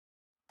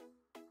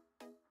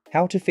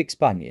How to fix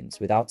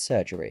bunions without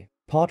surgery.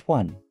 Part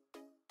 1.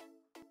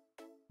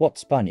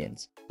 What's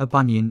bunions? A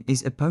bunion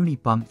is a bony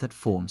bump that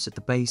forms at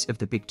the base of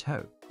the big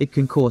toe. It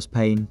can cause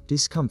pain,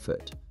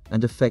 discomfort,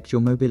 and affect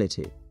your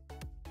mobility.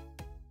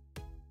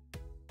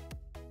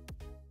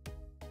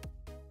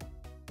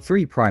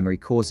 3 primary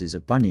causes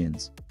of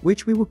bunions,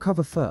 which we will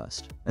cover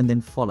first and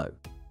then follow.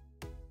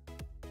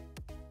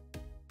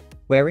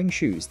 Wearing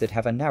shoes that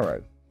have a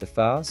narrow, the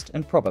first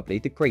and probably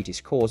the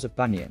greatest cause of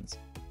bunions.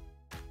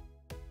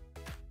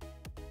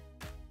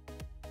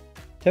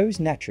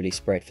 Toes naturally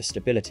spread for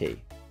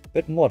stability,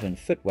 but modern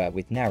footwear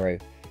with narrow,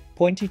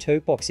 pointy toe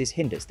boxes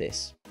hinders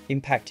this,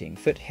 impacting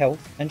foot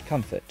health and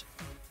comfort.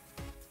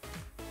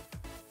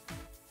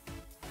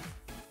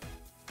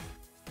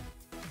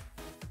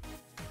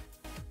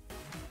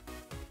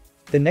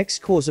 The next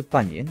cause of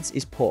bunions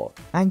is poor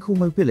ankle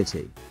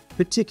mobility,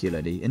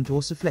 particularly in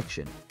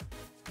dorsiflexion,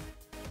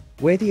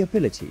 where the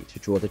ability to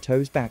draw the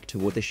toes back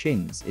toward the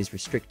shins is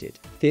restricted.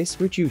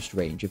 This reduced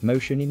range of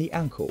motion in the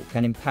ankle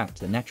can impact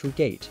the natural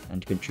gait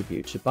and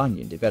contribute to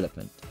bunion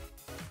development.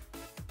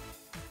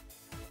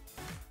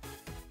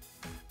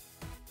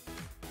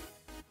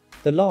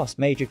 The last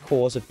major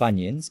cause of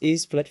bunions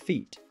is flat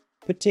feet,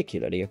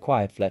 particularly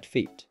acquired flat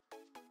feet,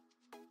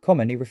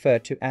 commonly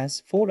referred to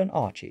as fallen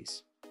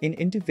arches. In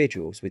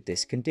individuals with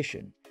this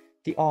condition,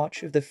 the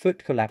arch of the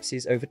foot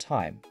collapses over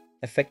time,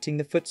 affecting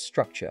the foot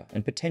structure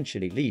and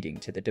potentially leading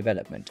to the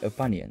development of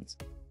bunions.